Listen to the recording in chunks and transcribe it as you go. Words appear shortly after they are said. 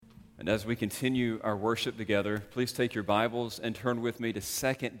And as we continue our worship together, please take your Bibles and turn with me to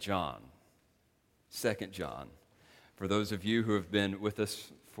 2 John. 2 John. For those of you who have been with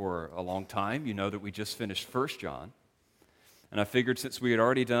us for a long time, you know that we just finished 1 John. And I figured since we had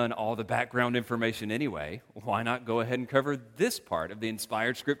already done all the background information anyway, why not go ahead and cover this part of the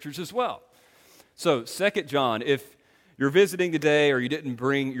inspired scriptures as well? So 2 John, if you're visiting today or you didn't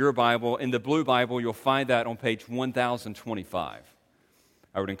bring your Bible, in the blue Bible, you'll find that on page 1025.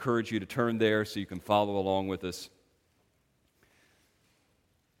 I would encourage you to turn there so you can follow along with us.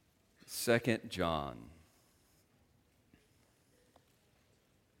 2 John.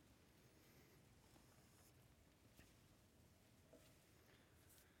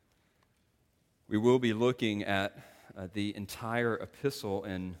 We will be looking at the entire epistle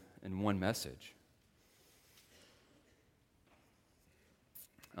in one message.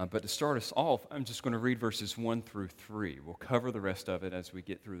 But to start us off, I'm just going to read verses 1 through 3. We'll cover the rest of it as we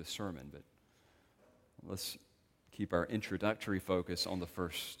get through the sermon, but let's keep our introductory focus on the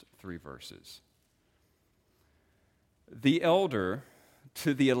first 3 verses. The elder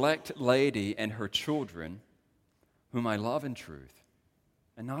to the elect lady and her children, whom I love in truth,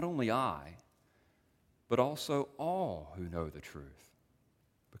 and not only I, but also all who know the truth,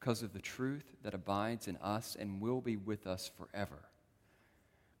 because of the truth that abides in us and will be with us forever.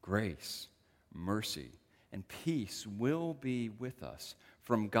 Grace, mercy, and peace will be with us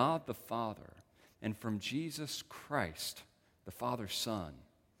from God the Father and from Jesus Christ, the Father's Son,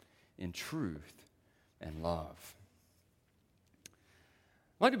 in truth and love.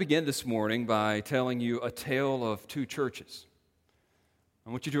 I'd like to begin this morning by telling you a tale of 2 churches. I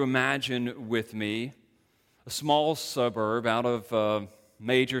want you to imagine with me a small suburb out of a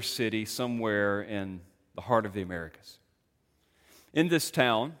major city somewhere in the heart of the Americas. In this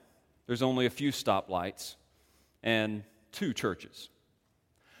town, there's only a few stoplights and 2 churches.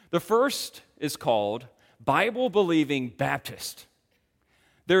 The first is called Bible-Believing Baptist.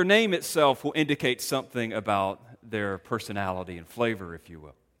 Their name itself will indicate something about their personality and flavor, if you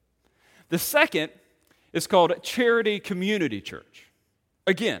will. The second is called Charity Community Church.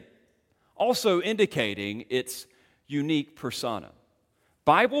 Again, also indicating its unique persona.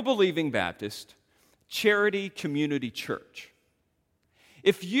 Bible-Believing Baptist, Charity Community Church.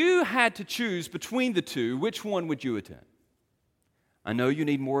 If you had to choose between the 2, which one would you attend? I know you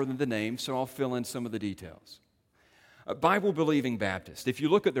need more than the name, so I'll fill in some of the details. Bible-Believing Baptist, if you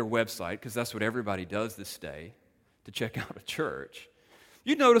look at their website, because that's what everybody does this day, to check out a church,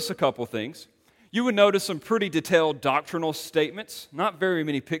 you'd notice a couple things. You would notice some pretty detailed doctrinal statements, not very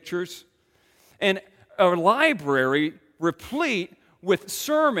many pictures, and a library replete with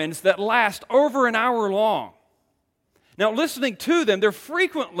sermons that last over an hour long. Now, listening to them, they're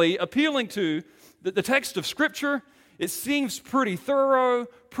frequently appealing to the text of Scripture. It seems pretty thorough,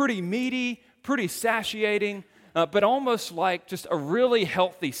 pretty meaty, pretty satiating, but almost like just a really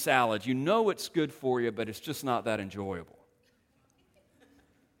healthy salad. You know it's good for you, but it's just not that enjoyable.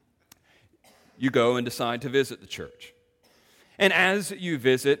 You go and decide to visit the church. And as you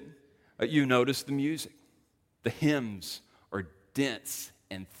visit, you notice the music. The hymns are dense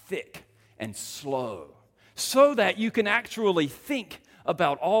and thick and slow, so that you can actually think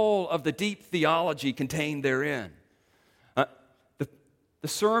about all of the deep theology contained therein. The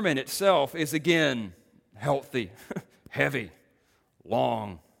sermon itself is, again, healthy, heavy,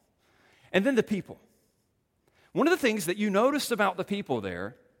 long. And then the people. One of the things that you notice about the people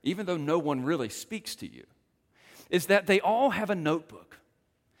there, even though no one really speaks to you, is that they all have a notebook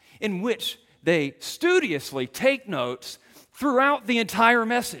in which they studiously take notes throughout the entire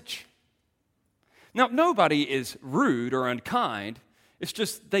message. Now, nobody is rude or unkind. It's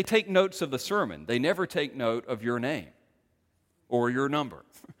just they take notes of the sermon. They never take note of your name or your number.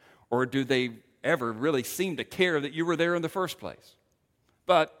 Or do they ever really seem to care that you were there in the first place?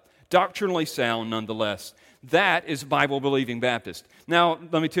 But doctrinally sound nonetheless. That is Bible-Believing Baptist. Now,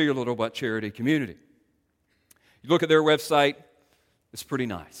 let me tell you a little about Charity Community. You look at their website, it's pretty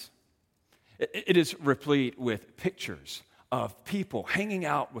nice. It is replete with pictures of people hanging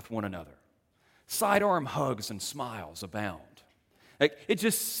out with one another. Sidearm hugs and smiles abound. It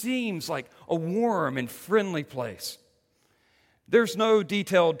just seems like a warm and friendly place. There's no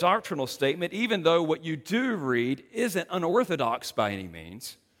detailed doctrinal statement, even though what you do read isn't unorthodox by any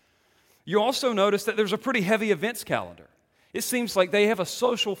means. You also notice that there's a pretty heavy events calendar. It seems like they have a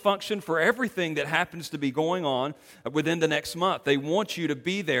social function for everything that happens to be going on within the next month. They want you to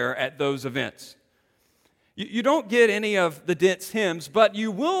be there at those events. You don't get any of the dense hymns, but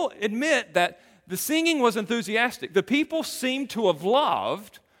you will admit that the singing was enthusiastic. The people seemed to have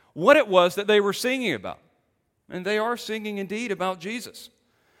loved what it was that they were singing about. And they are singing indeed about Jesus.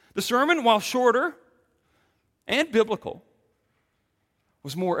 The sermon, while shorter and biblical,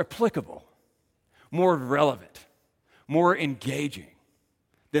 was more applicable, more relevant, more engaging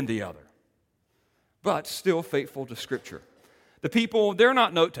than the other, but still faithful to Scripture. The people, they're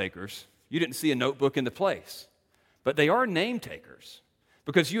not note takers. You didn't see a notebook in the place, but they are name takers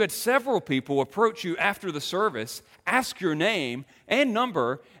because you had several people approach you after the service, ask your name and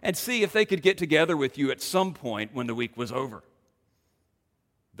number, and see if they could get together with you at some point when the week was over.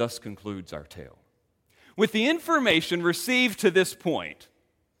 Thus concludes our tale. With the information received to this point,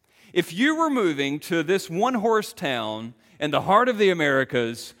 if you were moving to this one-horse town in the heart of the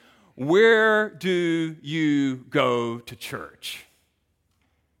Americas, where do you go to church?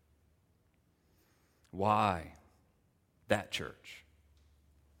 Why that church?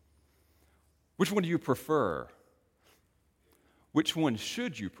 Which one do you prefer? Which one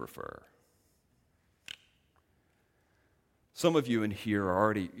should you prefer? Some of you in here are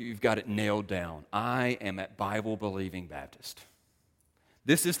already, you've got it nailed down. I am at Bible-believing Baptist.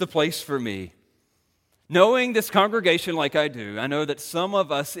 This is the place for me. Knowing this congregation like I do, I know that some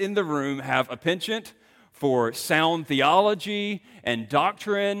of us in the room have a penchant for sound theology and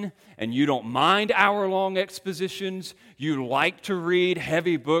doctrine, and you don't mind hour-long expositions. You like to read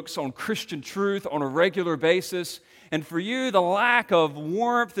heavy books on Christian truth on a regular basis. And for you, the lack of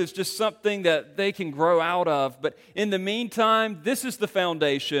warmth is just something that they can grow out of. But in the meantime, this is the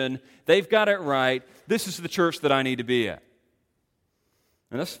foundation. They've got it right. This is the church that I need to be at.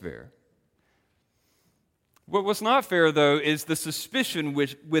 And that's fair. What's not fair, though, is the suspicion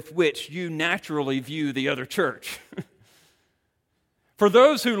with which you naturally view the other church. For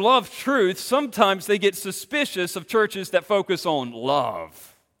those who love truth, sometimes they get suspicious of churches that focus on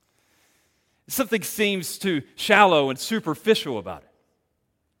love. Something seems too shallow and superficial about it.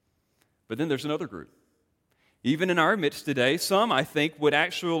 But then there's another group. Even in our midst today, some, I think, would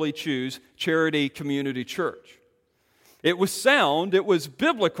actually choose Charity Community Church. It was sound, it was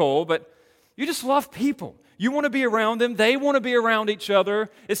biblical, but you just love people. You want to be around them, they want to be around each other.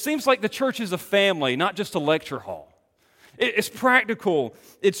 It seems like the church is a family, not just a lecture hall. It's practical,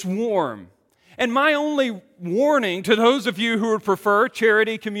 it's warm. And my only warning to those of you who would prefer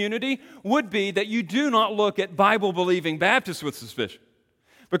Charity Community would be that you do not look at Bible-believing Baptists with suspicion.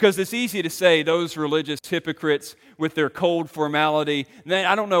 Because it's easy to say those religious hypocrites with their cold formality,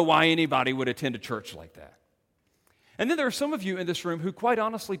 I don't know why anybody would attend a church like that. And then there are some of you in this room who quite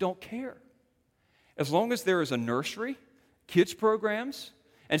honestly don't care. As long as there is a nursery, kids programs,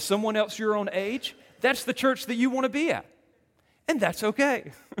 and someone else your own age, that's the church that you want to be at. And that's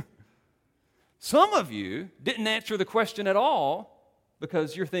okay. Some of you didn't answer the question at all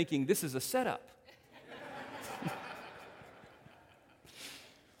because you're thinking this is a setup.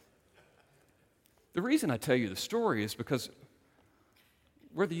 The reason I tell you the story is because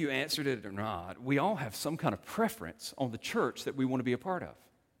whether you answered it or not, we all have some kind of preference on the church that we want to be a part of.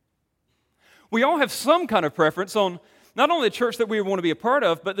 We all have some kind of preference on not only the church that we want to be a part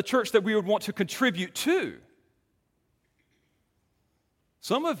of, but the church that we would want to contribute to.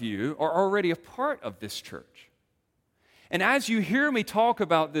 Some of you are already a part of this church. And as you hear me talk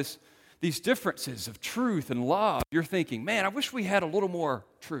about these differences of truth and love, you're thinking, man, I wish we had a little more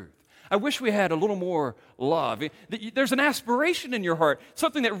truth. I wish we had a little more love. There's an aspiration in your heart,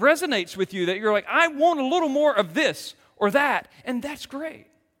 something that resonates with you that you're like, I want a little more of this or that, and that's great.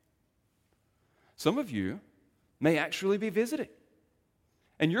 Some of you may actually be visiting,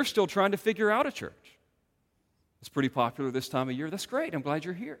 and you're still trying to figure out a church. It's pretty popular this time of year. That's great. I'm glad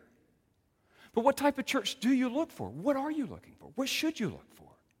you're here. But what type of church do you look for? What are you looking for? What should you look for?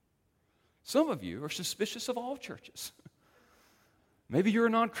 Some of you are suspicious of all churches. Maybe you're a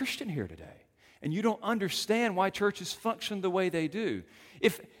non-Christian here today, and you don't understand why churches function the way they do.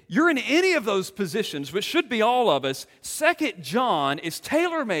 If you're in any of those positions, which should be all of us, 2 John is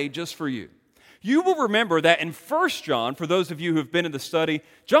tailor-made just for you. You will remember that in 1 John, for those of you who have been in the study,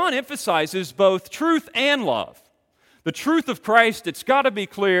 John emphasizes both truth and love. The truth of Christ, it's got to be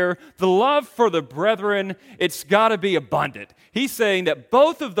clear. The love for the brethren, it's got to be abundant. He's saying that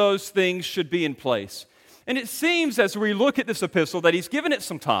both of those things should be in place. And it seems as we look at this epistle that he's given it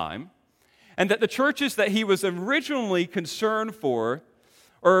some time, and that the churches that he was originally concerned for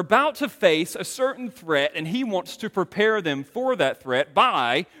are about to face a certain threat, and he wants to prepare them for that threat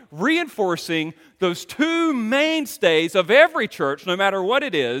by reinforcing those two mainstays of every church, no matter what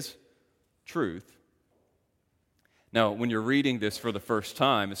it is, truth. Now, when you're reading this for the first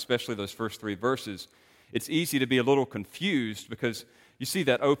time, especially those first 3 verses, it's easy to be a little confused because you see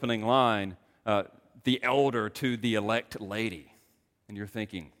that opening line, the elder to the elect lady. And you're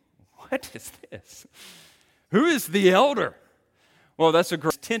thinking, what is this? Who is the elder? Well, that's a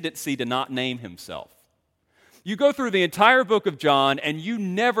great tendency to not name himself. You go through the entire book of John, and you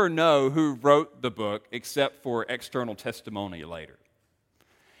never know who wrote the book except for external testimony later.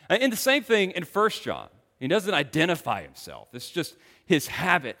 And the same thing in 1 John. He doesn't identify himself. It's just his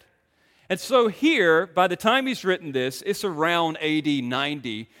habit. And so here, by the time he's written this, it's around AD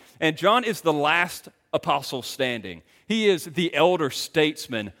 90, and John is the last apostle standing. He is the elder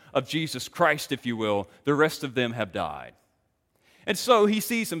statesman of Jesus Christ, if you will. The rest of them have died. And so he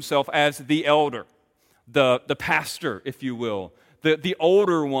sees himself as the elder, the pastor, if you will, the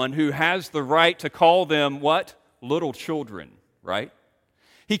older one who has the right to call them what? Little children, right?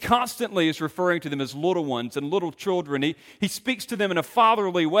 He constantly is referring to them as little ones and little children. He speaks to them in a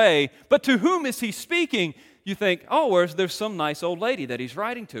fatherly way. But to whom is he speaking? You think, oh, there's some nice old lady that he's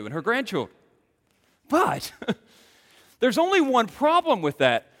writing to and her grandchildren. But there's only one problem with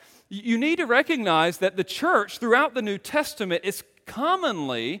that. You need to recognize that the church throughout the New Testament is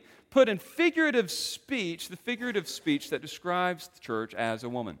commonly put in figurative speech, the figurative speech that describes the church as a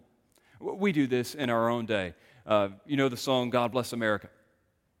woman. We do this in our own day. You know the song, God Bless America.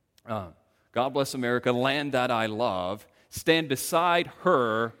 God bless America, land that I love. Stand beside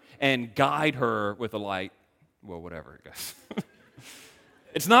her and guide her with a light. Well, whatever it goes.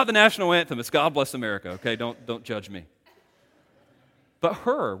 It's not the national anthem. It's God Bless America, okay? Don't judge me. But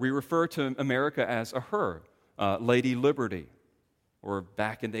her, we refer to America as a her. Lady Liberty, or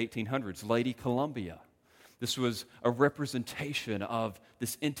back in the 1800s, Lady Columbia. This was a representation of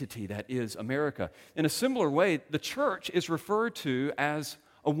this entity that is America. In a similar way, the church is referred to as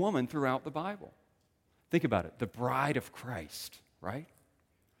a woman throughout the Bible. Think about it, the bride of Christ, right?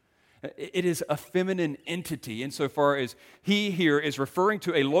 It is a feminine entity insofar as he here is referring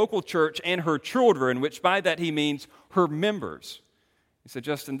to a local church and her children, which by that he means her members. He said,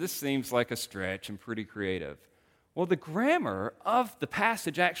 Justin, this seems like a stretch and pretty creative. Well, the grammar of the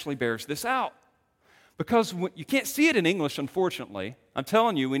passage actually bears this out. Because you can't see it in English, unfortunately. I'm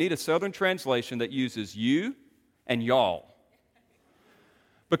telling you, we need a Southern translation that uses you and y'all.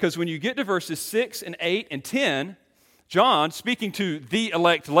 Because when you get to verses 6 and 8 and 10, John, speaking to the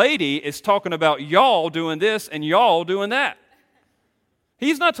elect lady, is talking about y'all doing this and y'all doing that.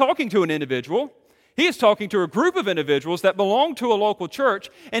 He's not talking to an individual. He is talking to a group of individuals that belong to a local church,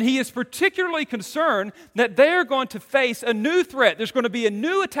 and he is particularly concerned that they're going to face a new threat. There's going to be a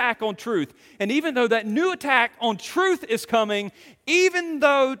new attack on truth. And even though that new attack on truth is coming, even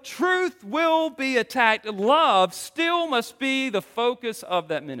though truth will be attacked, love still must be the focus of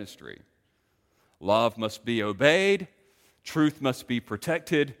that ministry. Love must be obeyed, truth must be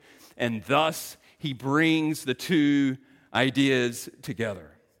protected, and thus he brings the two ideas together.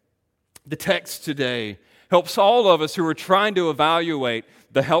 The text today helps all of us who are trying to evaluate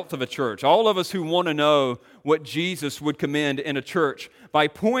the health of a church, all of us who want to know what Jesus would commend in a church, by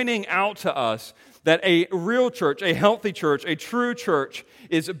pointing out to us that a real church, a healthy church, a true church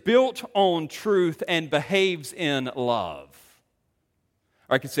is built on truth and behaves in love.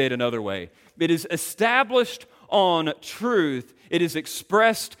 Or I could say it another way. It is established on truth. It is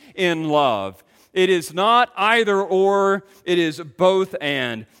expressed in love. It is not either or, it is both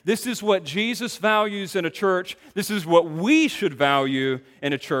and. This is what Jesus values in a church. This is what we should value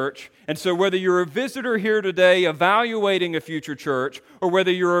in a church. And so whether you're a visitor here today evaluating a future church, or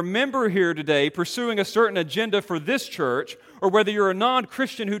whether you're a member here today pursuing a certain agenda for this church, or whether you're a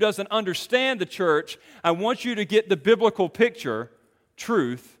non-Christian who doesn't understand the church, I want you to get the biblical picture,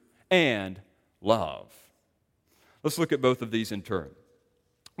 truth and love. Let's look at both of these in turn.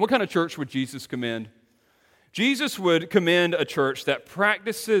 What kind of church would Jesus commend? Jesus would commend a church that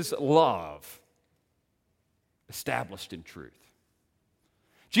practices love, established in truth.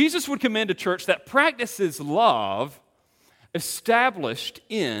 Jesus would commend a church that practices love, established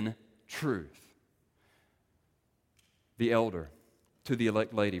in truth. The elder to the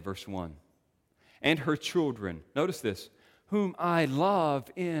elect lady, verse 1, and her children, notice this, whom I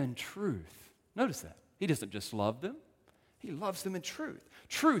love in truth. Notice that. He doesn't just love them, he loves them in truth.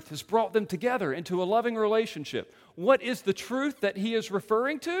 Truth has brought them together into a loving relationship. What is the truth that he is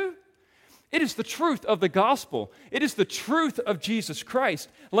referring to? It is the truth of the gospel. It is the truth of Jesus Christ.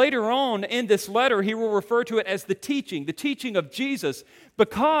 Later on in this letter, he will refer to it as the teaching of Jesus.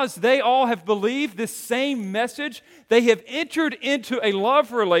 Because they all have believed this same message, they have entered into a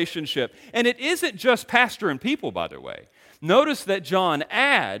love relationship. And it isn't just pastor and people, by the way. Notice that John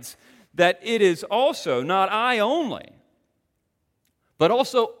adds that it is also not I only, but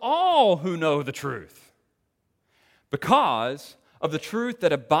also all who know the truth, because of the truth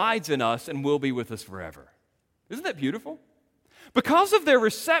that abides in us and will be with us forever. Isn't that beautiful? Because of their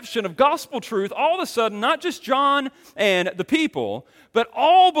reception of gospel truth, all of a sudden, not just John and the people, but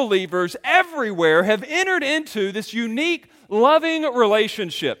all believers everywhere have entered into this unique, loving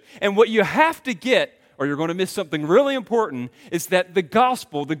relationship. And what you have to get, or you're going to miss something really important, is that the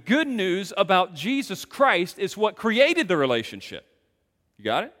gospel, the good news about Jesus Christ, is what created the relationship. You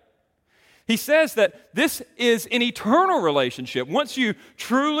got it? He says that this is an eternal relationship. Once you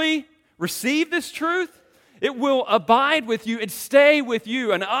truly receive this truth, it will abide with you and stay with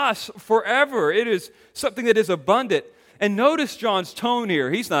you and us forever. It is something that is abundant. And notice John's tone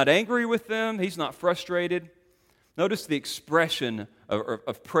here. He's not angry with them. He's not frustrated. Notice the expression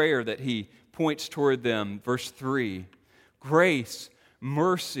of prayer that he points toward them. Verse 3, grace,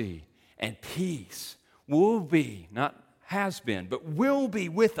 mercy, and peace will be, not has been, but will be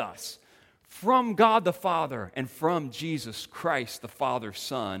with us from God the Father and from Jesus Christ the Father's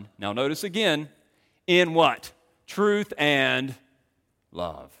Son. Now notice again, in what? Truth and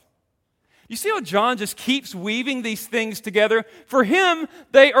love. You see how John just keeps weaving these things together? For him,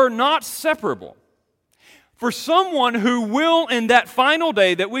 they are not separable. For someone who will, in that final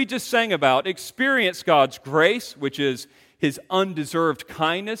day that we just sang about, experience God's grace, which is His undeserved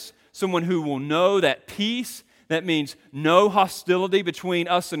kindness, someone who will know that peace, that means no hostility between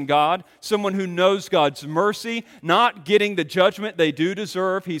us and God. Someone who knows God's mercy, not getting the judgment they do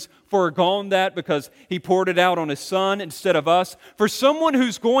deserve. He's foregone that because He poured it out on His Son instead of us. For someone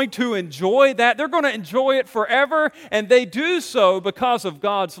who's going to enjoy that, they're going to enjoy it forever, and they do so because of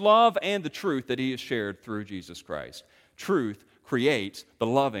God's love and the truth that He has shared through Jesus Christ. Truth creates the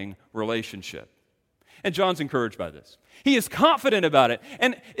loving relationship. And John's encouraged by this. He is confident about it.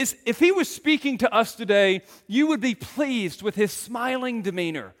 And if he was speaking to us today, you would be pleased with his smiling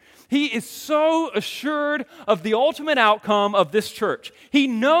demeanor. He is so assured of the ultimate outcome of this church. He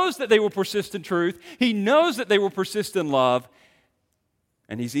knows that they will persist in truth. He knows that they will persist in love.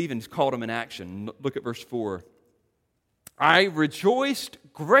 And he's even called them in action. Look at verse 4. I rejoiced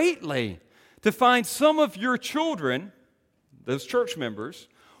greatly to find some of your children, those church members,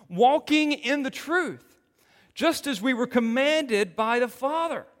 walking in the truth, just as we were commanded by the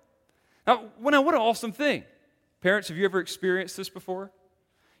Father. Now, what an awesome thing. Parents, have you ever experienced this before?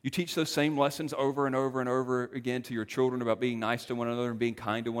 You teach those same lessons over and over and over again to your children about being nice to one another and being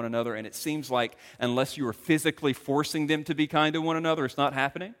kind to one another, and it seems like unless you are physically forcing them to be kind to one another, it's not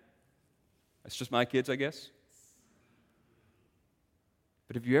happening. That's just my kids, I guess.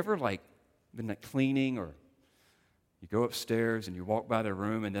 But have you ever been cleaning, or you go upstairs and you walk by their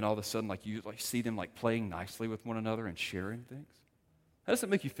room, and then all of a sudden you see them playing nicely with one another and sharing things? How does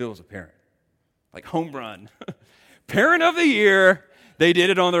that make you feel as a parent? Like home run. Parent of the year, they did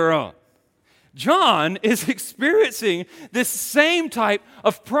it on their own. John is experiencing this same type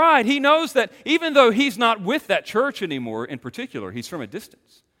of pride. He knows that even though he's not with that church anymore in particular, he's from a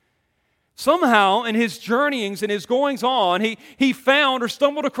distance. Somehow, in his journeyings and his goings on, he found or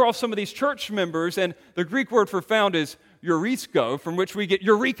stumbled across some of these church members, and the Greek word for found is eurisko, from which we get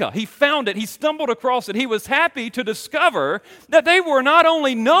eureka. He found it. He stumbled across it. He was happy to discover that they were not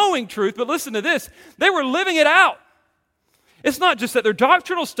only knowing truth, but listen to this, they were living it out. It's not just that their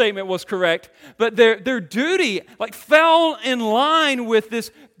doctrinal statement was correct, but their duty fell in line with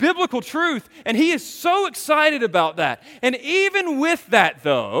this biblical truth, and he is so excited about that. And even with that,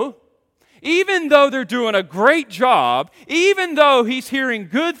 though, even though they're doing a great job, even though he's hearing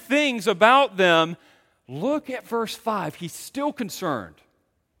good things about them, look at verse 5. He's still concerned.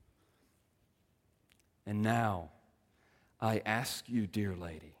 And now, I ask you, dear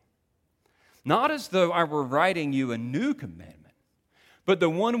lady, not as though I were writing you a new commandment, but the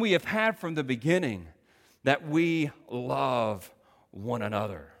one we have had from the beginning, that we love one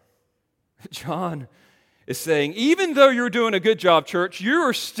another. John is saying, even though you're doing a good job, church, you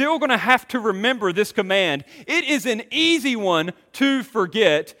are still going to have to remember this command. It is an easy one to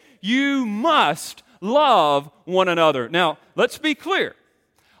forget. You must love one another. Now, let's be clear.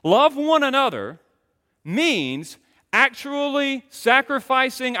 Love one another means actually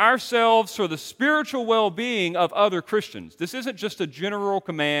sacrificing ourselves for the spiritual well-being of other Christians. This isn't just a general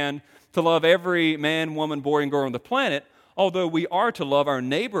command to love every man, woman, boy, and girl on the planet, although we are to love our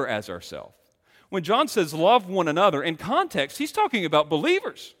neighbor as ourselves. When John says love one another, in context, he's talking about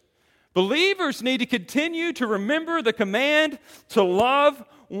believers. Believers need to continue to remember the command to love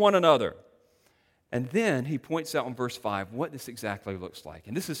one another. And then he points out in verse 5 what this exactly looks like.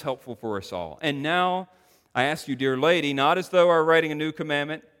 And this is helpful for us all. And now I ask you, dear lady, not as though I were writing a new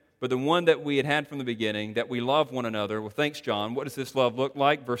commandment, but the one that we had from the beginning, that we love one another. Well, thanks, John. What does this love look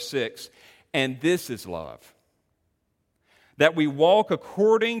like? Verse 6, and this is love, that we walk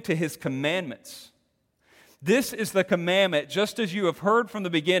according to His commandments. This is the commandment, just as you have heard from the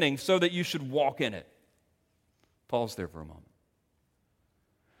beginning, so that you should walk in it. Pause there for a moment.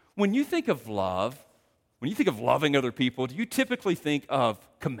 When you think of love, when you think of loving other people, do you typically think of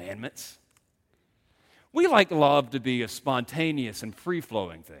commandments? We like love to be a spontaneous and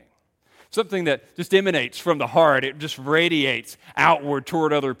free-flowing thing. Something that just emanates from the heart. It just radiates outward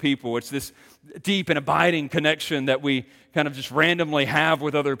toward other people. It's this deep and abiding connection that we kind of just randomly have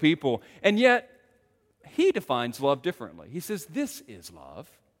with other people. And yet, he defines love differently. He says, this is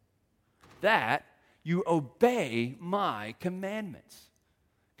love, that you obey my commandments.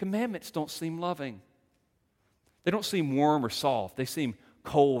 Commandments don't seem loving. They don't seem warm or soft. They seem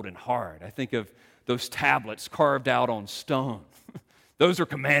cold and hard. I think of those tablets carved out on stone. Those are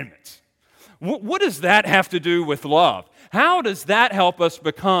commandments. What does that have to do with love? How does that help us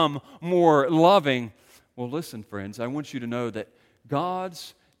become more loving? Well, listen, friends, I want you to know that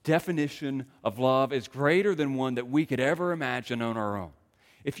God's definition of love is greater than one that we could ever imagine on our own.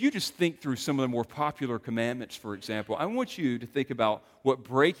 If you just think through some of the more popular commandments, for example, I want you to think about what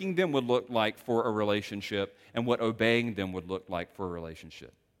breaking them would look like for a relationship and what obeying them would look like for a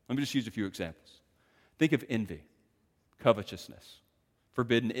relationship. Let me just use a few examples. Think of envy, covetousness,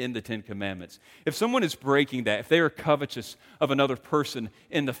 forbidden in the Ten Commandments. If someone is breaking that, if they are covetous of another person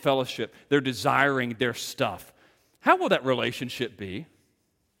in the fellowship, they're desiring their stuff, how will that relationship be?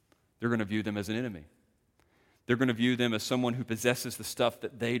 They're going to view them as an enemy. They're going to view them as someone who possesses the stuff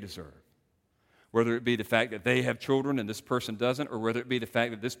that they deserve. Whether it be the fact that they have children and this person doesn't, or whether it be the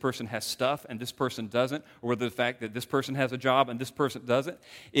fact that this person has stuff and this person doesn't, or whether the fact that this person has a job and this person doesn't.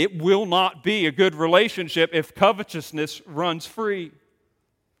 It will not be a good relationship if covetousness runs free.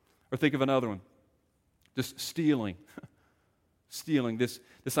 Or think of another one. Just stealing. Stealing, this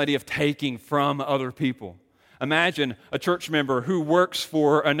idea of taking from other people. Imagine a church member who works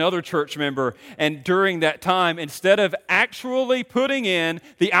for another church member, and during that time, instead of actually putting in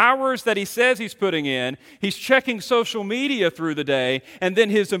the hours that he says he's putting in, he's checking social media through the day, and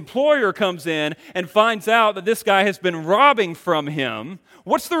then his employer comes in and finds out that this guy has been robbing from him.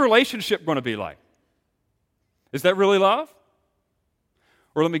 What's the relationship going to be like? Is that really love?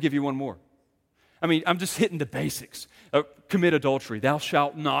 Or let me give you one more. I mean, I'm just hitting the basics. Commit adultery. Thou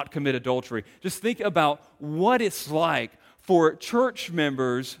shalt not commit adultery. Just think about what it's like for church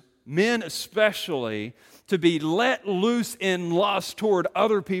members, men especially, to be let loose in lust toward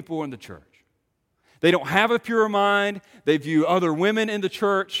other people in the church. They don't have a pure mind. They view other women in the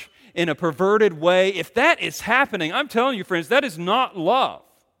church in a perverted way. If that is happening, I'm telling you, friends, that is not love.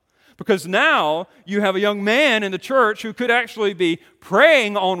 Because now you have a young man in the church who could actually be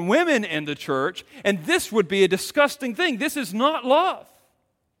preying on women in the church, and this would be a disgusting thing. This is not love.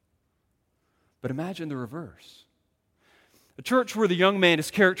 But imagine the reverse. A church where the young man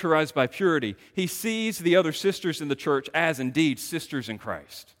is characterized by purity. He sees the other sisters in the church as indeed sisters in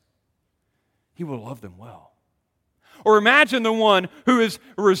Christ. He will love them well. Or imagine the one who is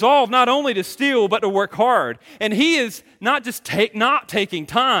resolved not only to steal, but to work hard. And he is not just not taking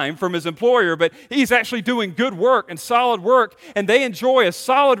time from his employer, but he's actually doing good work and solid work. And they enjoy a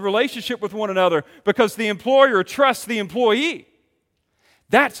solid relationship with one another because the employer trusts the employee.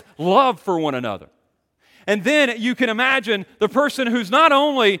 That's love for one another. And then you can imagine the person who's not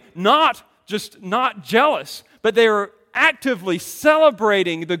only not jealous, but they are actively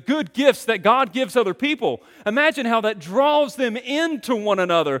celebrating the good gifts that God gives other people. Imagine how that draws them into one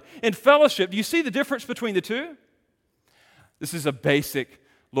another in fellowship. Do you see the difference between the two? This is a basic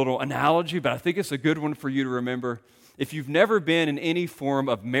little analogy, but I think it's a good one for you to remember. If you've never been in any form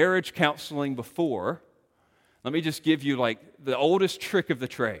of marriage counseling before, let me just give you like the oldest trick of the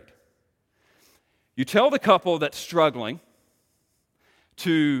trade. You tell the couple that's struggling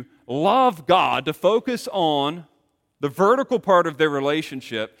to love God, to focus on the vertical part of their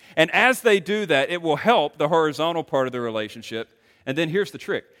relationship, and as they do that, it will help the horizontal part of the relationship. And then here's the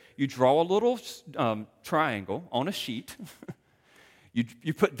trick. You draw a little triangle on a sheet.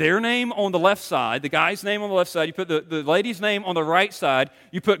 You put their name on the left side, the guy's name on the left side, you put the lady's name on the right side,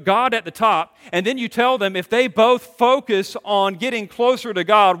 you put God at the top, and then you tell them if they both focus on getting closer to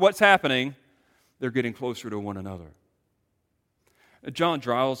God, what's happening? They're getting closer to one another. John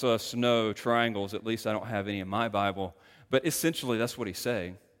draws us no triangles, at least I don't have any in my Bible, but essentially that's what he's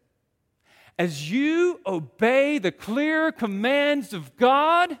saying. As you obey the clear commands of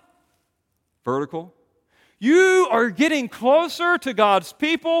God, vertical, you are getting closer to God's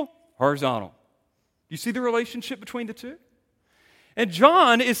people, horizontal. You see the relationship between the two? And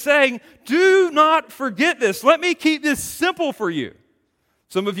John is saying, do not forget this. Let me keep this simple for you.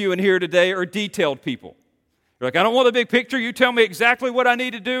 Some of you in here today are detailed people. You're like, I don't want the big picture. You tell me exactly what I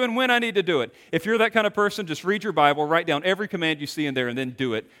need to do and when I need to do it. If you're that kind of person, just read your Bible, write down every command you see in there, and then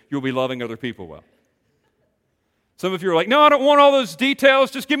do it. You'll be loving other people well. Some of you are like, no, I don't want all those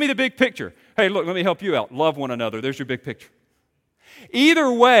details. Just give me the big picture. Hey, look, let me help you out. Love one another. There's your big picture.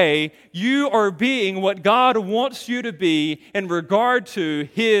 Either way, you are being what God wants you to be in regard to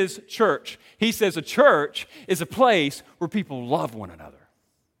His church. He says a church is a place where people love one another.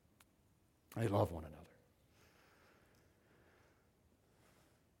 They love one another.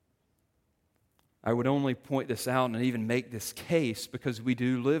 I would only point this out and even make this case because we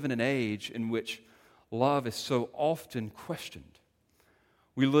do live in an age in which love is so often questioned.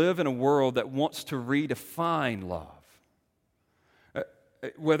 We live in a world that wants to redefine love.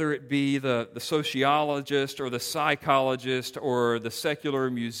 Whether it be the sociologist or the psychologist or the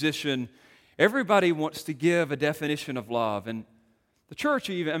secular musician, everybody wants to give a definition of love. And the church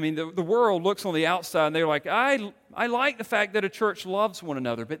even, the world looks on the outside and they're like, I like the fact that a church loves one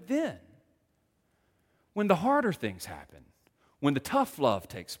another. But then, when the harder things happen, when the tough love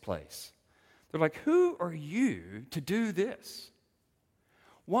takes place, they're like, who are you to do this?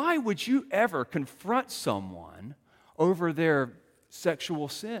 Why would you ever confront someone over their sexual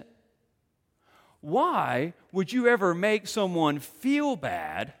sin? Why would you ever make someone feel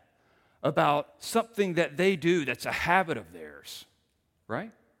bad about something that they do that's a habit of theirs?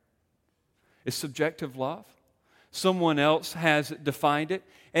 Right? It's subjective love. Someone else has defined it,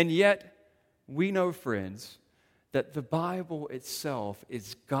 and yet we know, friends, that the Bible itself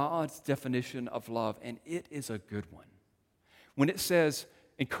is God's definition of love, and it is a good one. When it says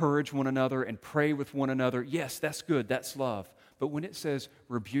encourage one another and pray with one another, yes, that's good, that's love. But when it says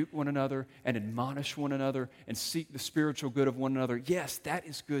rebuke one another and admonish one another and seek the spiritual good of one another, yes, that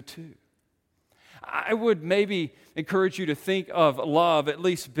is good too. I would maybe encourage you to think of love, at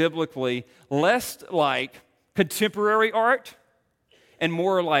least biblically, less like contemporary art and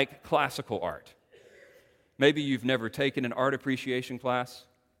more like classical art. Maybe you've never taken an art appreciation class.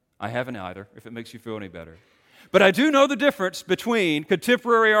 I haven't either, if it makes you feel any better. But I do know the difference between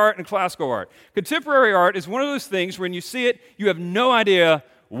contemporary art and classical art. Contemporary art is one of those things when you see it, you have no idea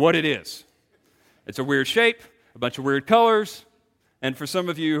what it is. It's a weird shape, a bunch of weird colors, and for some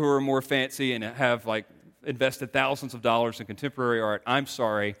of you who are more fancy and have invested thousands of dollars in contemporary art, I'm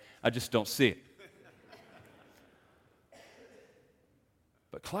sorry, I just don't see it.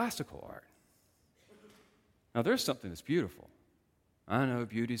 But classical art, now there's something that's beautiful. I know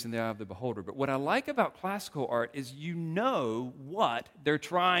beauty's in the eye of the beholder, but what I like about classical art is you know what they're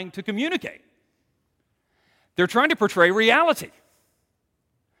trying to communicate. They're trying to portray reality.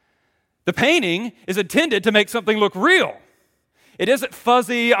 The painting is intended to make something look real. It isn't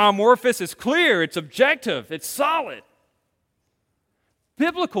fuzzy, amorphous, it's clear, it's objective, it's solid.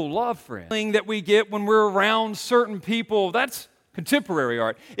 Biblical love, friend, that we get when we're around certain people, that's contemporary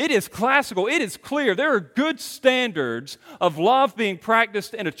art. It is classical. It is clear. There are good standards of love being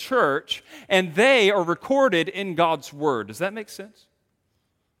practiced in a church, and they are recorded in God's Word. Does that make sense?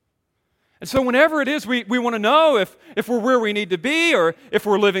 And so whenever it is we want to know if we're where we need to be or if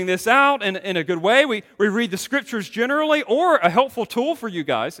we're living this out in a good way, we read the Scriptures generally, or a helpful tool for you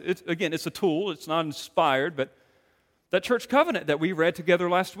guys. It's a tool. It's not inspired, but that church covenant that we read together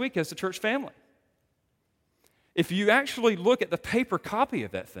last week as a church family. If you actually look at the paper copy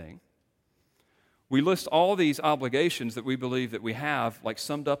of that thing, we list all these obligations that we believe that we have, like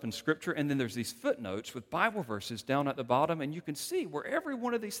summed up in Scripture, and then there's these footnotes with Bible verses down at the bottom, and you can see where every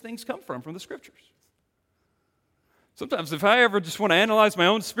one of these things come from the Scriptures. Sometimes if I ever just want to analyze my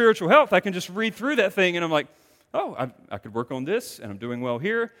own spiritual health, I can just read through that thing, and I'm like, oh, I could work on this, and I'm doing well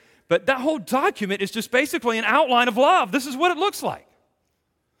here. But that whole document is just basically an outline of love. This is what it looks like.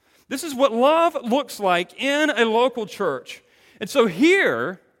 This is what love looks like in a local church. And so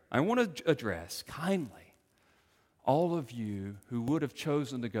here, I want to address kindly all of you who would have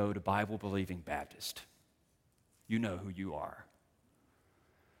chosen to go to Bible-believing Baptist. You know who you are.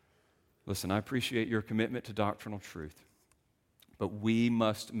 Listen, I appreciate your commitment to doctrinal truth, but we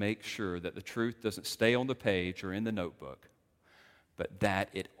must make sure that the truth doesn't stay on the page or in the notebook, but that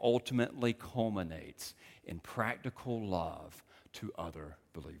it ultimately culminates in practical love to other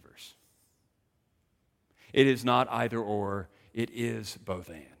believers. It is not either or, it is both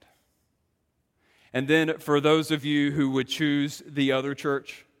and. And then for those of you who would choose the other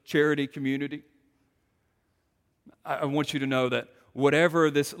church, charity community, I want you to know that whatever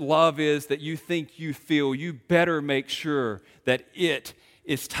this love is that you think you feel, you better make sure that it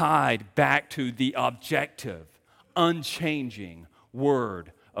is tied back to the objective, unchanging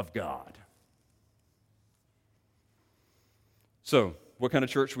Word of God. So, what kind of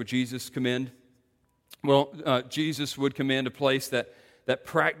church would Jesus commend? Well, Jesus would commend a place that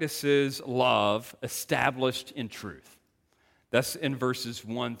practices love established in truth. That's in verses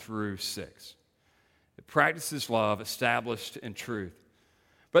 1 through 6. It practices love established in truth.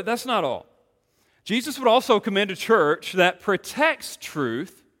 But that's not all. Jesus would also commend a church that protects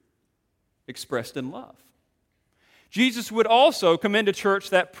truth expressed in love. Jesus would also commend a church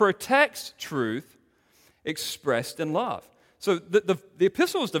that protects truth expressed in love. So the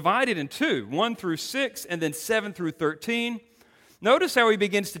epistle is divided in two, 1 through 6 and then 7 through 13. Notice how he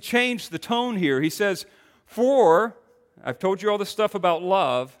begins to change the tone here. He says, "For," I've told you all this stuff about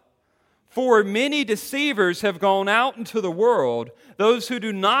love, "for many deceivers have gone out into the world, those who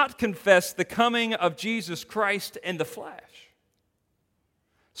do not confess the coming of Jesus Christ in the flesh.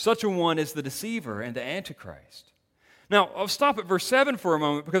 Such a one is the deceiver and the antichrist." Now, I'll stop at verse 7 for a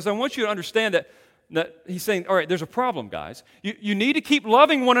moment because I want you to understand that he's saying, all right, there's a problem, guys. You need to keep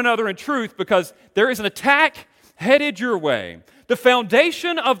loving one another in truth because there is an attack headed your way. The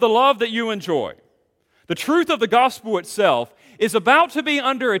foundation of the love that you enjoy, the truth of the gospel itself, is about to be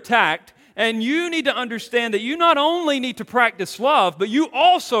under attack, and you need to understand that you not only need to practice love, but you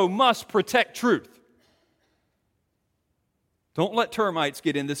also must protect truth. Don't let termites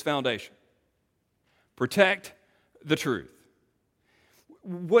get in this foundation. Protect the truth.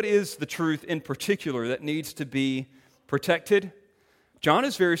 What is the truth in particular that needs to be protected? John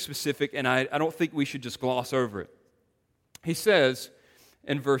is very specific, and I don't think we should just gloss over it. He says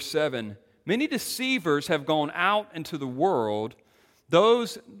in verse 7, "Many deceivers have gone out into the world,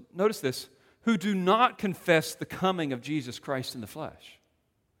 those," notice this, "who do not confess the coming of Jesus Christ in the flesh."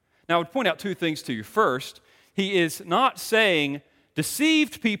 Now, I would point out two things to you. First, he is not saying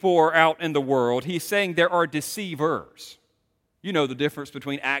deceived people are out in the world. He's saying there are deceivers. You know the difference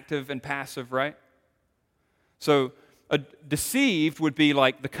between active and passive, right? So, a deceived would be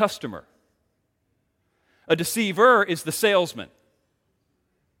like the customer. A deceiver is the salesman.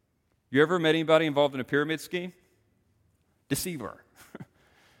 You ever met anybody involved in a pyramid scheme? Deceiver.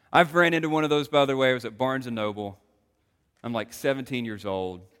 I've ran into one of those, by the way. I was at Barnes & Noble. I'm like 17 years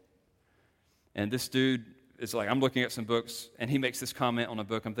old. And this dude is like, I'm looking at some books, and he makes this comment on a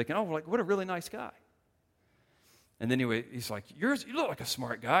book. I'm thinking, oh, like, what a really nice guy. And then anyway, he's like, you look like a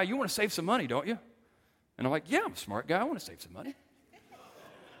smart guy. You want to save some money, don't you? And I'm like, yeah, I'm a smart guy. I want to save some money.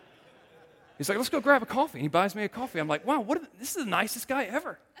 He's like, let's go grab a coffee. And he buys me a coffee. I'm like, wow, this is the nicest guy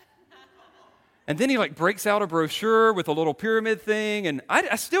ever. And then he like breaks out a brochure with a little pyramid thing. And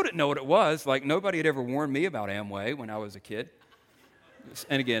I still didn't know what it was. Like nobody had ever warned me about Amway when I was a kid.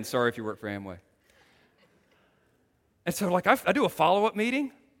 And again, sorry if you work for Amway. And so like I do a follow-up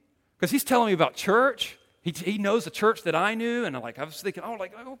meeting because he's telling me about church. He knows the church that I knew, and I was thinking,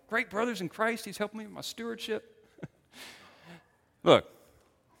 oh, great brothers in Christ. He's helping me with my stewardship. Look,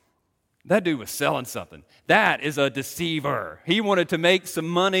 that dude was selling something. That is a deceiver. He wanted to make some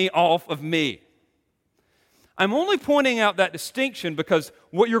money off of me. I'm only pointing out that distinction because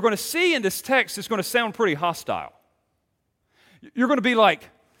what you're going to see in this text is going to sound pretty hostile. You're going to be like,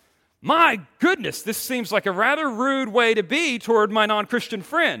 my goodness, this seems like a rather rude way to be toward my non-Christian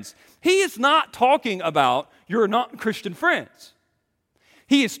friends. He is not talking about your non-Christian friends.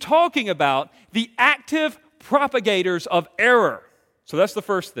 He is talking about the active propagators of error. So that's the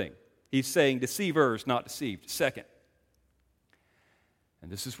first thing. He's saying deceivers, not deceived. Second, and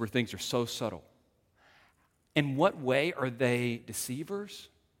this is where things are so subtle. In what way are they deceivers?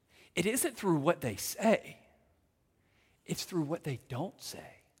 It isn't through what they say. It's through what they don't say.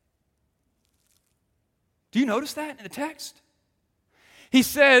 Do you notice that in the text? He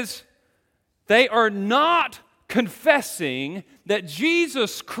says they are not confessing that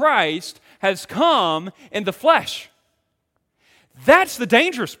Jesus Christ has come in the flesh. That's the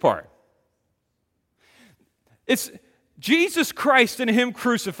dangerous part. It's Jesus Christ and Him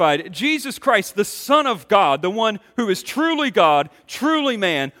crucified. Jesus Christ, the Son of God, the one who is truly God, truly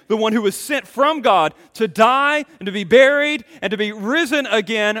man, the one who was sent from God to die and to be buried and to be risen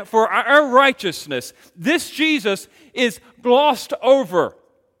again for our righteousness. This Jesus is glossed over.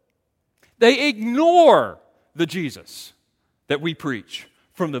 They ignore the Jesus that we preach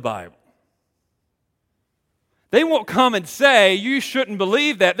from the Bible. They won't come and say, you shouldn't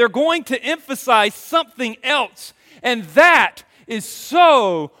believe that. They're going to emphasize something else. And that is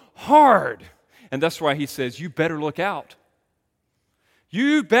so hard. And that's why he says, you better look out.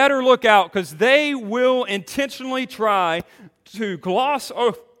 You better look out because they will intentionally try to gloss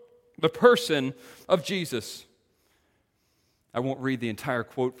over the person of Jesus. I won't read the entire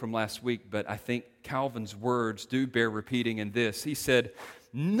quote from last week, but I think Calvin's words do bear repeating in this. He said,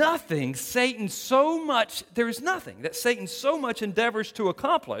 there is nothing that Satan so much endeavors to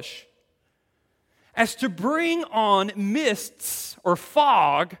accomplish as to bring on mists or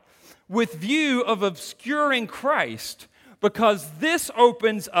fog with view of obscuring Christ, because this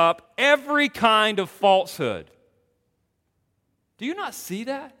opens up every kind of falsehood. Do you not see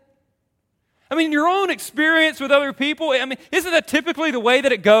that? I mean, your own experience with other people, isn't that typically the way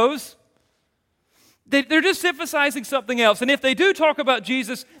that it goes? They're just emphasizing something else. And if they do talk about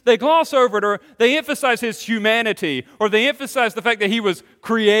Jesus, they gloss over it, or they emphasize his humanity, or they emphasize the fact that he was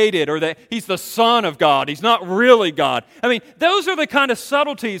created, or that he's the Son of God. He's not really God. I mean, those are the kind of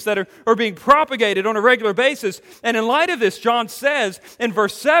subtleties that are being propagated on a regular basis. And in light of this, John says in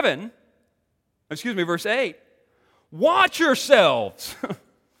verse 8, watch yourselves.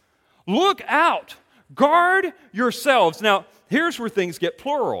 Look out. Guard yourselves. Now, here's where things get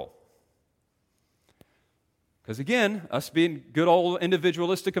plural. Because again, us being good old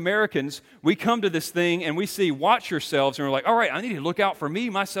individualistic Americans, we come to this thing and we see watch yourselves, and we're like, all right, I need to look out for me,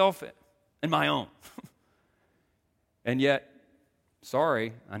 myself, and my own. And yet,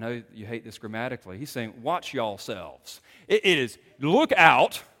 sorry, I know you hate this grammatically. He's saying, watch y'all selves. It is look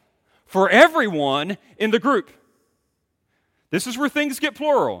out for everyone in the group. This is where things get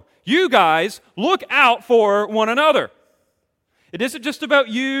plural. You guys, look out for one another. It isn't just about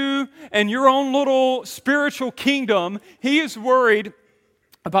you and your own little spiritual kingdom. He is worried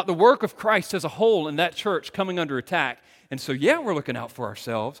about the work of Christ as a whole in that church coming under attack. And so, yeah, we're looking out for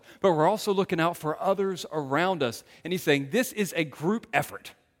ourselves, but we're also looking out for others around us. And he's saying this is a group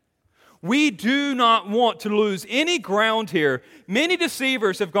effort. We do not want to lose any ground here. Many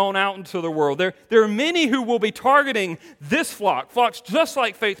deceivers have gone out into the world. There are many who will be targeting this flocks just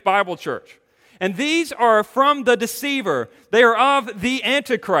like Faith Bible Church. And these are from the deceiver. They are of the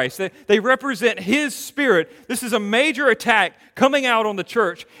Antichrist. They represent his spirit. This is a major attack coming out on the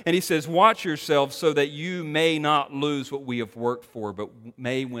church. And he says, watch yourselves so that you may not lose what we have worked for, but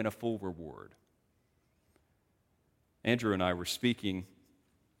may win a full reward. Andrew and I were speaking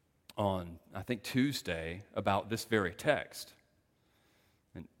on, I think, Tuesday about this very text.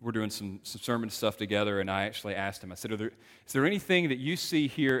 And we're doing some sermon stuff together, and I actually asked him, I said, is there anything that you see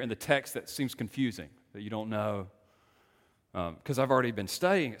here in the text that seems confusing, that you don't know? Because I've already been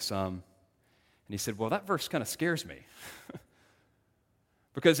studying it some. And he said, well, that verse kind of scares me.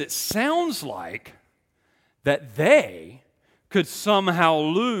 Because it sounds like that they could somehow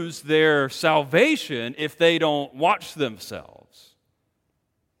lose their salvation if they don't watch themselves.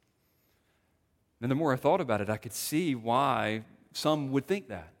 And the more I thought about it, I could see why some would think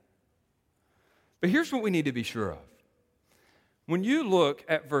that. But here's what we need to be sure of. When you look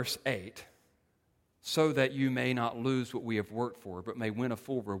at verse 8, so that you may not lose what we have worked for, but may win a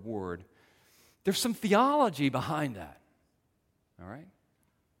full reward, there's some theology behind that. All right?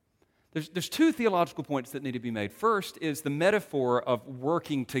 There's two theological points that need to be made. First is the metaphor of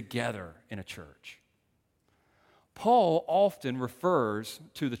working together in a church. Paul often refers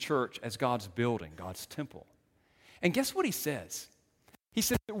to the church as God's building, God's temple. And guess what he says? He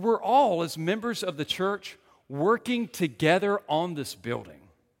says that we're all, as members of the church, working together on this building.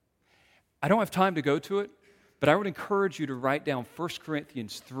 I don't have time to go to it, but I would encourage you to write down 1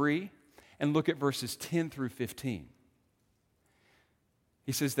 Corinthians 3 and look at verses 10 through 15.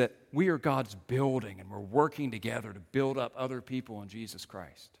 He says that we are God's building and we're working together to build up other people in Jesus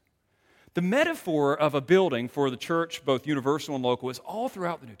Christ. The metaphor of a building for the church, both universal and local, is all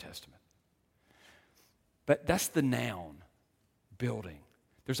throughout the New Testament. But that's the noun, building.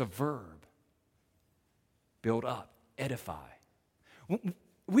 There's a verb, build up, edify.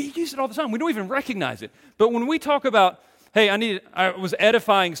 We use it all the time. We don't even recognize it. But when we talk about, hey, I was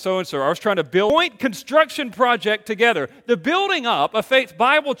edifying so-and-so, I was trying to build a joint construction project together. The building up of Faith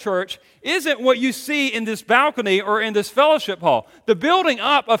Bible Church isn't what you see in this balcony or in this fellowship hall. The building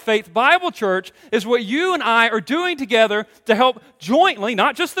up of Faith Bible Church is what you and I are doing together to help jointly,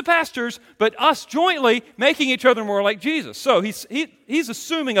 not just the pastors, but us jointly making each other more like Jesus. So he's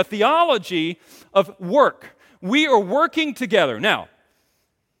assuming a theology of work. We are working together. Now,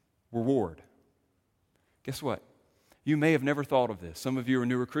 reward. Guess what? You may have never thought of this. Some of you are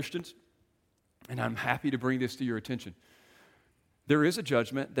newer Christians, and I'm happy to bring this to your attention. There is a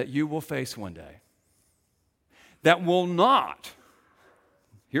judgment that you will face one day that will not,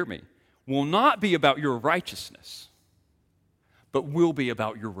 hear me, will not be about your righteousness, but will be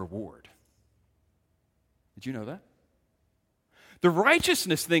about your reward. Did you know that? The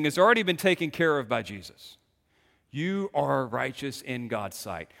righteousness thing has already been taken care of by Jesus. You are righteous in God's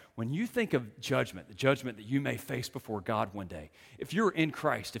sight. When you think of judgment, the judgment that you may face before God one day, if you're in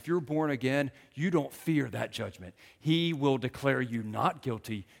Christ, if you're born again, you don't fear that judgment. He will declare you not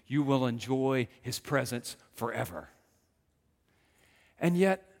guilty. You will enjoy His presence forever. And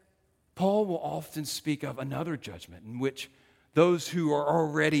yet, Paul will often speak of another judgment in which those who are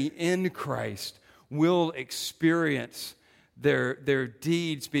already in Christ will experience their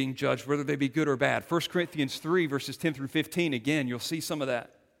deeds being judged, whether they be good or bad. 1 Corinthians 3, verses 10 through 15, again, you'll see some of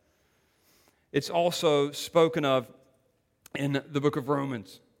that. It's also spoken of in the book of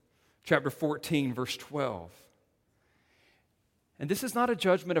Romans, chapter 14, verse 12. And this is not a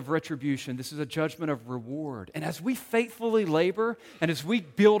judgment of retribution. This is a judgment of reward. And as we faithfully labor and as we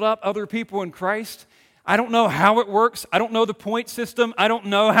build up other people in Christ, I don't know how it works. I don't know the point system. I don't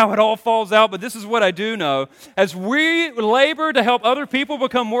know how it all falls out, but this is what I do know. As we labor to help other people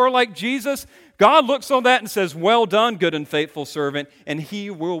become more like Jesus, God looks on that and says, "Well done, good and faithful servant," and He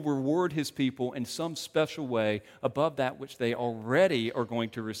will reward His people in some special way above that which they already are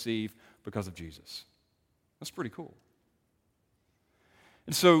going to receive because of Jesus. That's pretty cool.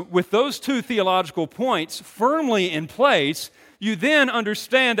 And so with those two theological points firmly in place, you then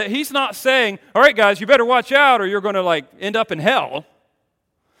understand that he's not saying, all right, guys, you better watch out or you're going to end up in hell.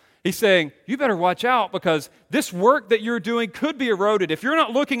 He's saying, you better watch out because this work that you're doing could be eroded. If you're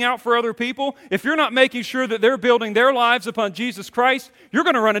not looking out for other people, if you're not making sure that they're building their lives upon Jesus Christ, you're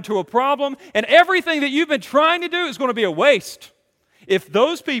going to run into a problem, and everything that you've been trying to do is going to be a waste. If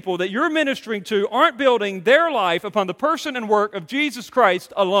those people that you're ministering to aren't building their life upon the person and work of Jesus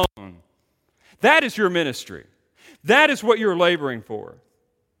Christ alone, that is your ministry. That is what you're laboring for.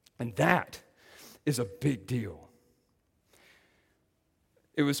 And that is a big deal.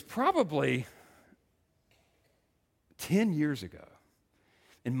 It was probably 10 years ago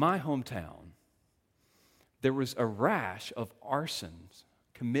in my hometown, there was a rash of arsons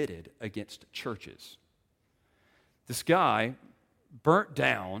committed against churches. This guy burnt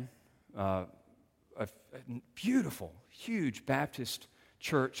down a beautiful, huge Baptist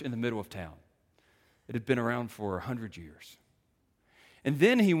church in the middle of town. It had been around for 100 years. And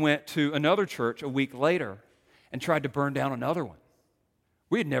then he went to another church a week later and tried to burn down another one.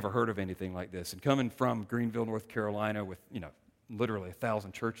 We had never heard of anything like this. And coming from Greenville, North Carolina with, literally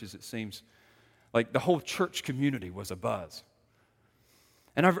 1,000 churches, it seems like the whole church community was abuzz.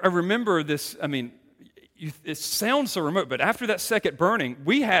 And I remember this, it sounds so remote, but after that second burning,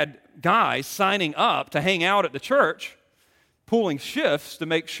 we had guys signing up to hang out at the church, pulling shifts to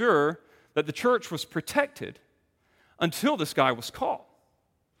make sure that the church was protected until this guy was caught.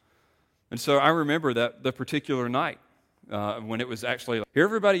 And so I remember that the particular night when it was actually, here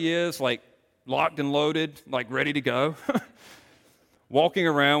everybody is, locked and loaded, ready to go, walking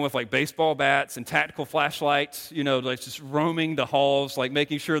around with baseball bats and tactical flashlights, just roaming the halls,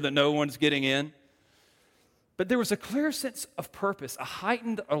 making sure that no one's getting in. But there was a clear sense of purpose, a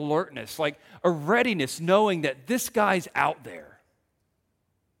heightened alertness, a readiness, knowing that this guy's out there.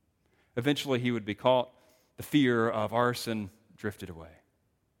 Eventually, he would be caught. The fear of arson drifted away.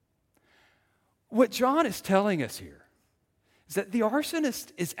 What John is telling us here is that the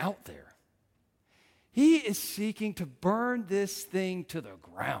arsonist is out there. He is seeking to burn this thing to the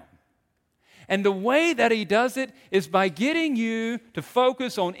ground. And the way that he does it is by getting you to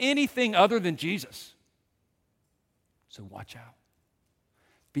focus on anything other than Jesus. So watch out.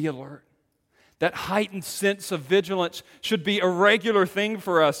 Be alert. That heightened sense of vigilance should be a regular thing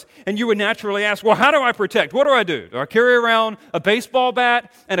for us. And you would naturally ask, well, how do I protect? What do I do? Do I carry around a baseball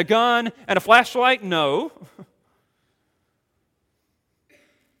bat and a gun and a flashlight? No.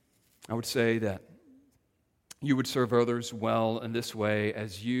 I would say that you would serve others well in this way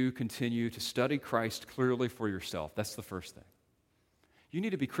as you continue to study Christ clearly for yourself. That's the first thing. You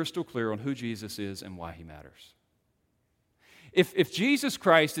need to be crystal clear on who Jesus is and why He matters. If Jesus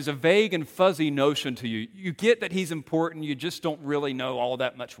Christ is a vague and fuzzy notion to you, you get that He's important, you just don't really know all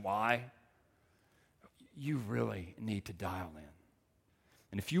that much why, you really need to dial in.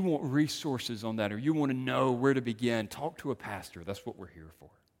 And if you want resources on that or you want to know where to begin, talk to a pastor. That's what we're here for.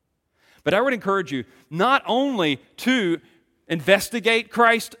 But I would encourage you not only to investigate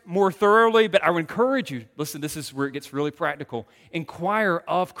Christ more thoroughly, but I would encourage you, listen, this is where it gets really practical, inquire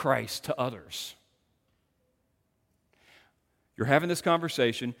of Christ to others. You're having this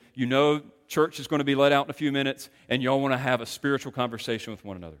conversation, you know church is going to be let out in a few minutes, and y'all want to have a spiritual conversation with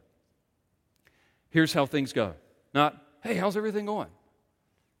one another. Here's how things go. Not, hey, how's everything going?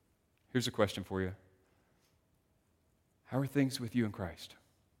 Here's a question for you. How are things with you in Christ?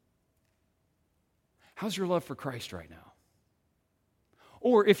 How's your love for Christ right now?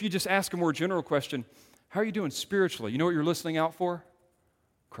 Or if you just ask a more general question, how are you doing spiritually? You know what you're listening out for?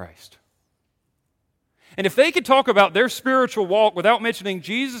 Christ. And if they could talk about their spiritual walk without mentioning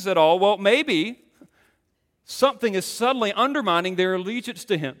Jesus at all, well, maybe something is subtly undermining their allegiance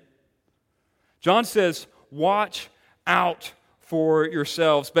to Him. John says, watch out for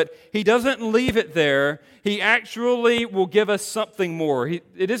yourselves. But he doesn't leave it there. He actually will give us something more.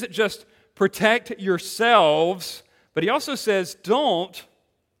 It isn't just protect yourselves, but he also says, don't,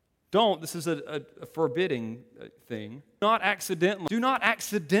 this is a forbidding thing, do not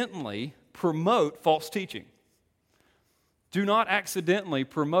accidentally promote false teaching. Do not accidentally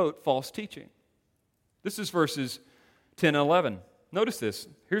promote false teaching. This is verses 10 and 11. Notice this.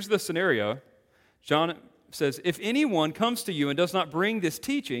 Here's the scenario. John says, if anyone comes to you and does not bring this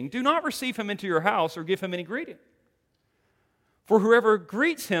teaching, do not receive him into your house or give him any greeting. For whoever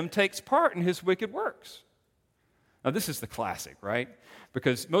greets him takes part in his wicked works. Now, this is the classic, right?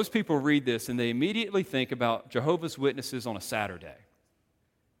 Because most people read this and they immediately think about Jehovah's Witnesses on a Saturday.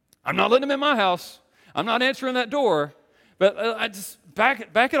 I'm not letting them in my house. I'm not answering that door. But I just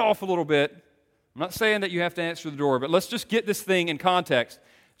back it off a little bit. I'm not saying that you have to answer the door, but let's just get this thing in context.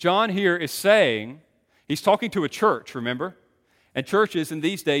 John here is saying, he's talking to a church, remember? And churches in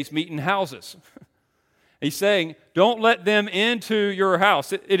these days meet in houses. He's saying, don't let them into your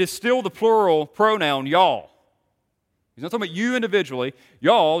house. It is still the plural pronoun, y'all. He's not talking about you individually.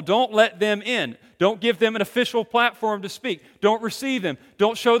 Y'all, don't let them in. Don't give them an official platform to speak. Don't receive them.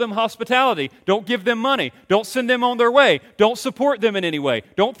 Don't show them hospitality. Don't give them money. Don't send them on their way. Don't support them in any way.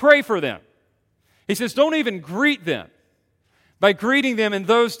 Don't pray for them. He says, don't even greet them. By greeting them in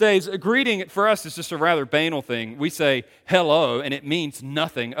those days, a greeting for us is just a rather banal thing. We say hello, and it means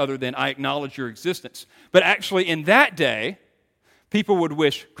nothing other than I acknowledge your existence. But actually, in that day, people would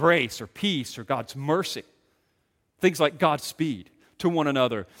wish grace or peace or God's mercy. Things like Godspeed to one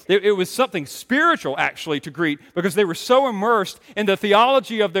another. It was something spiritual, actually, to greet because they were so immersed in the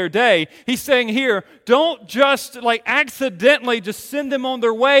theology of their day. He's saying here, don't just accidentally just send them on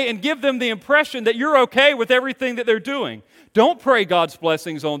their way and give them the impression that you're okay with everything that they're doing. Don't pray God's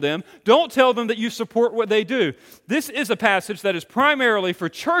blessings on them. Don't tell them that you support what they do. This is a passage that is primarily for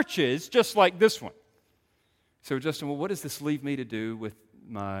churches just like this one. So, Justin, well, what does this leave me to do with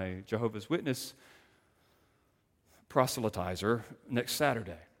my Jehovah's Witness proselytizer next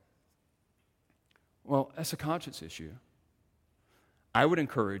Saturday? Well, that's a conscience issue. I would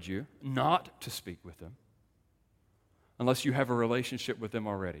encourage you not to speak with them unless you have a relationship with them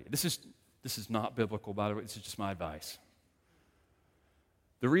already. This is not biblical, by the way. This is just my advice.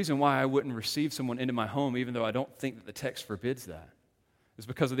 The reason why I wouldn't receive someone into my home, even though I don't think that the text forbids that, is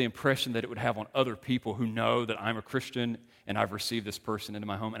because of the impression that it would have on other people who know that I'm a Christian and I've received this person into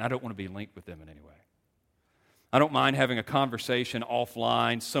my home, and I don't want to be linked with them in any way. I don't mind having a conversation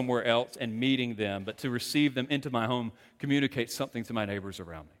offline somewhere else and meeting them, but to receive them into my home communicates something to my neighbors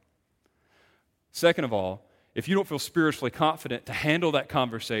around me. Second of all, if you don't feel spiritually confident to handle that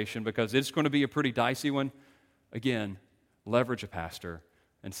conversation because it's going to be a pretty dicey one, again, leverage a pastor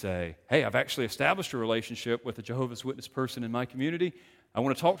and say, hey, I've actually established a relationship with a Jehovah's Witness person in my community. I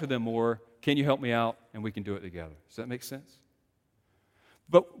want to talk to them more. Can you help me out? And we can do it together. Does that make sense?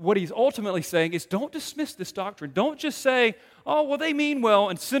 But what he's ultimately saying is don't dismiss this doctrine. Don't just say, oh, well, they mean well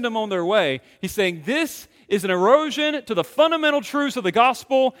and send them on their way. He's saying this is an erosion to the fundamental truths of the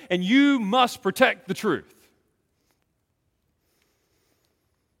gospel, and you must protect the truth.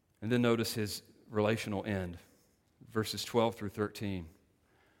 And then notice his relational end, verses 12 through 13.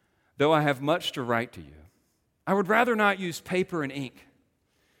 Though I have much to write to you, I would rather not use paper and ink.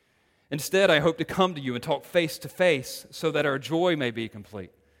 Instead, I hope to come to you and talk face to face so that our joy may be complete.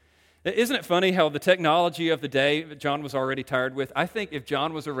 Isn't it funny how the technology of the day that John was already tired with? I think if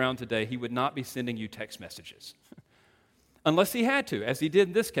John was around today, he would not be sending you text messages. Unless he had to, as he did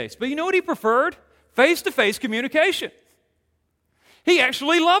in this case. But you know what he preferred? Face-to-face communication. He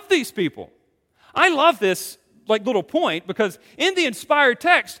actually loved these people. I love this little point because in the inspired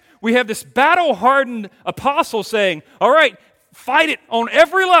text, we have this battle-hardened apostle saying, all right, fight it on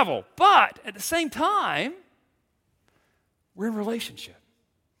every level. But at the same time, we're in relationship.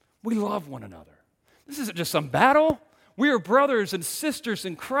 We love one another. This isn't just some battle. We are brothers and sisters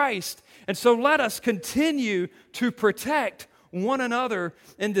in Christ. And so let us continue to protect one another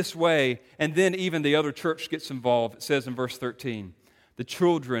in this way. And then even the other church gets involved. It says in verse 13, the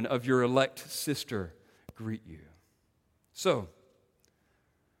children of your elect sister greet you. So,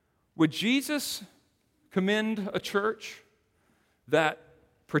 would Jesus commend a church that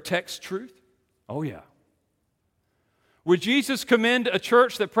protects truth? Oh, yeah. Would Jesus commend a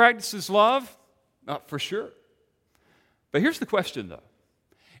church that practices love? Not for sure. But here's the question, though.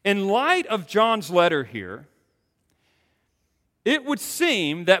 In light of John's letter here, it would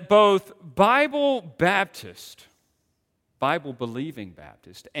seem that both Bible-believing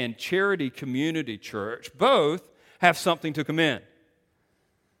Baptist, and Charity Community Church both have something to commend.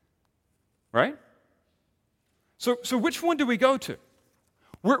 Right? So which one do we go to?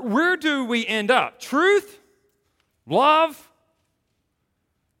 Where do we end up? Truth? Love?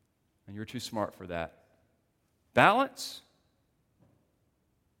 And you're too smart for that. Balance?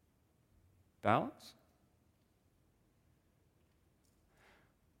 Balance?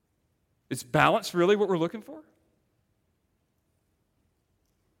 Is balance really what we're looking for?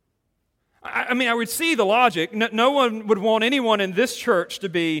 I mean, I would see the logic. No one would want anyone in this church to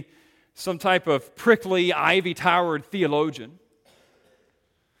be some type of prickly, ivy-towered theologian.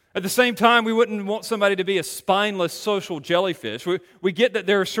 At the same time, we wouldn't want somebody to be a spineless social jellyfish. We get that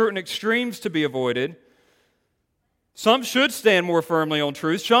there are certain extremes to be avoided. Some should stand more firmly on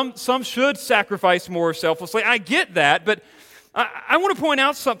truth. Some should sacrifice more selflessly. I get that, but I want to point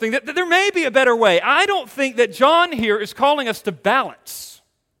out something, that there may be a better way. I don't think that John here is calling us to balance.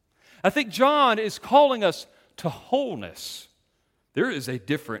 I think John is calling us to wholeness. There is a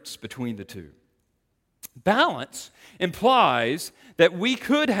difference between the two. Balance implies that we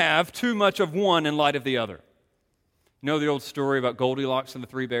could have too much of one in light of the other. You know the old story about Goldilocks and the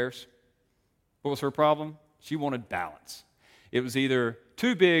three bears? What was her problem? She wanted balance. It was either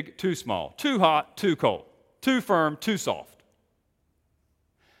too big, too small, too hot, too cold, too firm, too soft.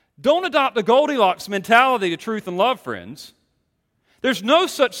 Don't adopt the Goldilocks mentality to truth and love, friends. There's no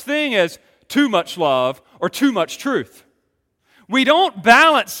such thing as too much love or too much truth. We don't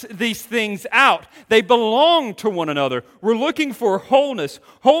balance these things out. They belong to one another. We're looking for wholeness.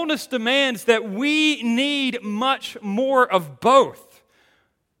 Wholeness demands that we need much more of both.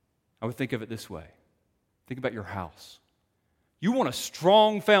 I would think of it this way. Think about your house. You want a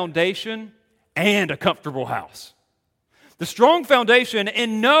strong foundation and a comfortable house. The strong foundation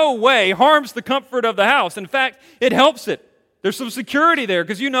in no way harms the comfort of the house. In fact, it helps it. There's some security there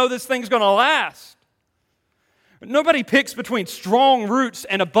because you know this thing's going to last. Nobody picks between strong roots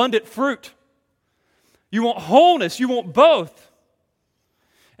and abundant fruit. You want wholeness, you want both.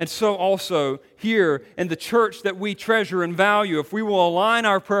 And so also here in the church that we treasure and value, if we will align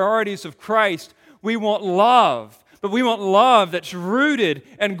our priorities of Christ, we want love. But we want love that's rooted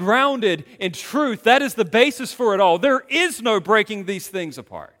and grounded in truth. That is the basis for it all. There is no breaking these things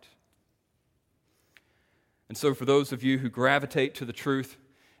apart. And so for those of you who gravitate to the truth,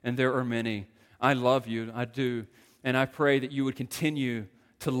 and there are many, I love you, I do, and I pray that you would continue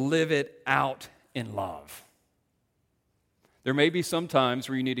to live it out in love. There may be some times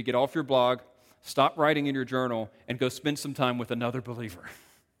where you need to get off your blog, stop writing in your journal, and go spend some time with another believer.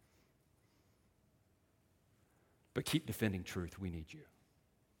 But keep defending truth. We need you.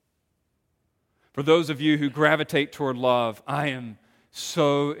 For those of you who gravitate toward love, I am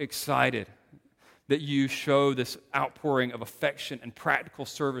so excited that you show this outpouring of affection and practical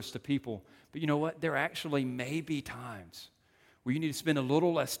service to people. But you know what? There actually may be times where you need to spend a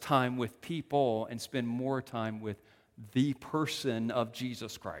little less time with people and spend more time with the person of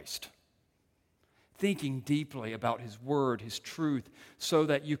Jesus Christ. Thinking deeply about His Word, His truth, so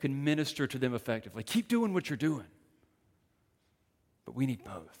that you can minister to them effectively. Keep doing what you're doing. But we need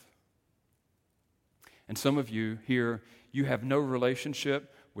both. And some of you here, you have no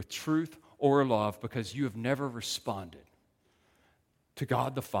relationship with truth or love because you have never responded to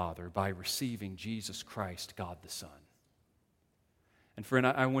God the Father by receiving Jesus Christ, God the Son. And friend,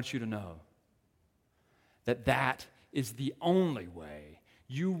 I want you to know that that is the only way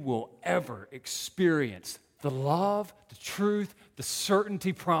you will ever experience the love, the truth, the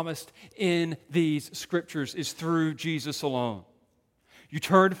certainty promised in these Scriptures is through Jesus alone. You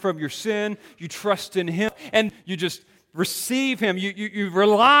turn from your sin, you trust in Him, and you just receive Him. You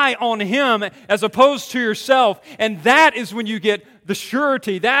rely on Him as opposed to yourself. And that is when you get the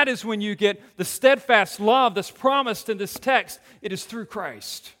surety. That is when you get the steadfast love that's promised in this text. It is through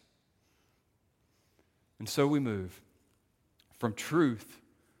Christ. And so we move from truth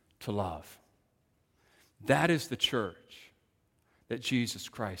to love. That is the church that Jesus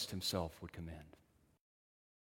Christ Himself would commend.